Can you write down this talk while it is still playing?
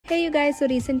Hey you guys, so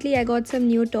recently I got some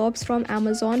new tops from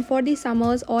Amazon for the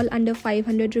summers, all under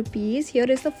 500 rupees. Here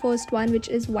is the first one, which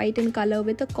is white in color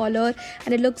with a collar,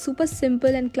 and it looks super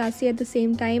simple and classy at the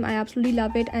same time. I absolutely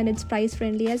love it, and it's price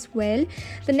friendly as well.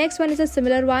 The next one is a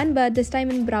similar one, but this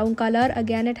time in brown color.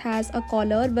 Again, it has a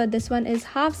collar, but this one is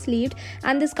half sleeved,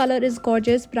 and this color is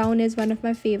gorgeous. Brown is one of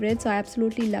my favorites, so I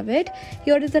absolutely love it.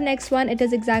 Here is the next one. It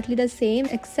is exactly the same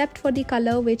except for the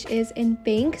color, which is in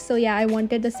pink. So yeah, I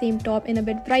wanted the same top in a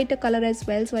bit brighter color as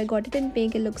well, so I got it in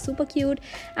pink. It looks super cute.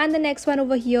 And the next one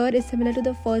over here is similar to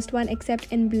the first one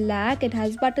except in black. It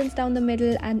has buttons down the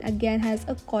middle and again has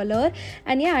a collar,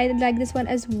 and yeah, I like this one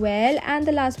as well. And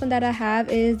the last one that I have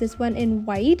is this one in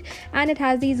white, and it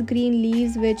has these green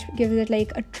leaves which gives it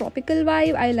like a tropical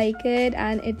vibe. I like it,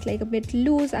 and it's like a bit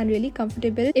loose and really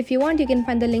comfortable. If you want, you can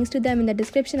find the links to them in the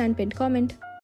description and pinned comment.